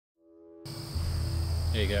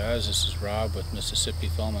Hey guys, this is Rob with Mississippi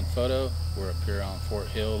Film and Photo. We're up here on Fort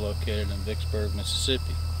Hill, located in Vicksburg,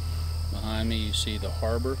 Mississippi. Behind me you see the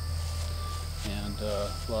harbor and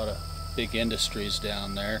a lot of big industries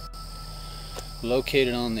down there.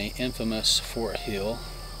 Located on the infamous Fort Hill.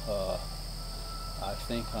 I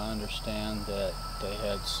think I understand that they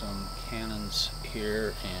had some cannons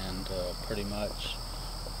here, and pretty much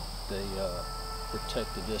they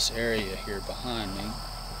protected this area here behind me.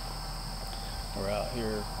 We're out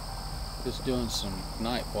here just doing some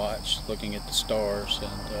night watch, looking at the stars,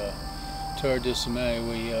 and to our dismay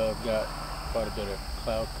we got quite a bit of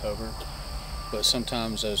cloud cover, but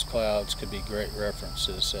sometimes those clouds could be great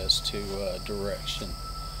references as to direction.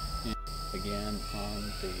 Again,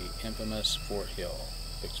 on the infamous Fort Hill,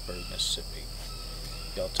 Vicksburg, Mississippi.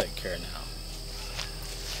 Y'all take care now.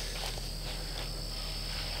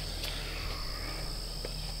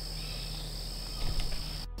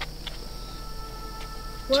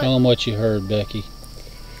 Tell them what you heard, Becky.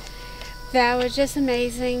 That was just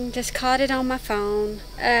amazing. Just caught it on my phone.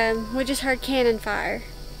 We just heard cannon fire.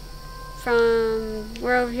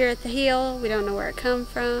 We're over here at the hill. We don't know where it come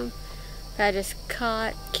from. But I just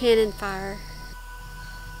caught cannon fire.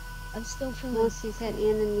 I'm still feeling. Well, she's had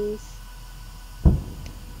enemies.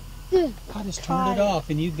 I just turned it off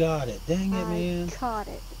and you got it. Dang it, man. I caught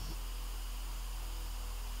it.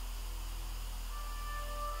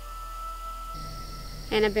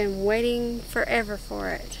 And I've been waiting forever for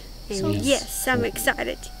it. And yes, I'm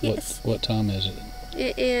excited. Yes. What time is it?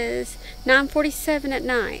 It is 9:47 at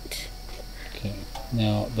night. Okay.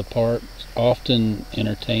 Now, the park often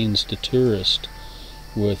entertains the tourist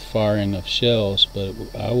with firing of shells, but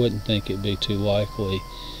I wouldn't think it'd be too likely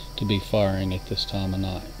to be firing at this time of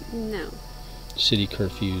night. No. City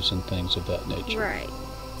curfews and things of that nature. Right.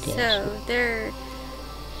 So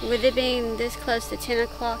with it being this close to 10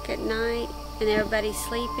 o'clock at night and everybody's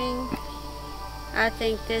sleeping, I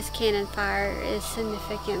think this cannon fire is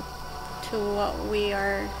significant to what we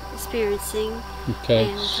are experiencing.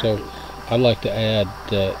 Okay, so I'd like to add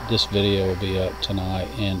that this video will be up tonight,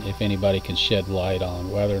 and if anybody can shed light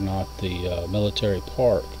on whether or not the military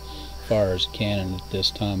park fires a cannon at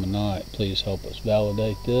this time of night, please help us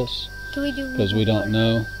validate this, because we don't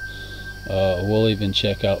know. We'll even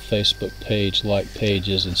check out Facebook page, like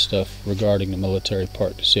pages and stuff regarding the military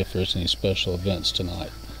park to see if there's any special events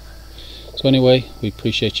tonight. So anyway, we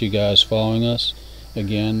appreciate you guys following us.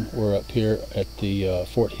 Again, we're up here at the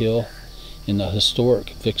Fort Hill in the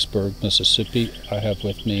historic Vicksburg, Mississippi. I have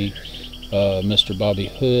with me Mr. Bobby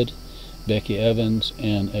Hood, Becky Evans,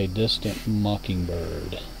 and a distant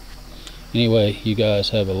mockingbird. Anyway, you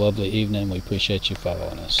guys have a lovely evening. We appreciate you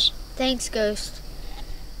following us. Thanks, Ghost.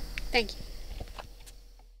 Thank you.